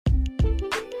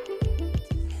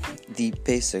the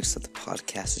basics of the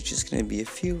podcast is just going to be a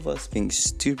few of us being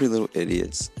stupid little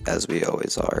idiots, as we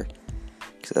always are,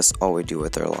 because that's all we do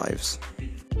with our lives.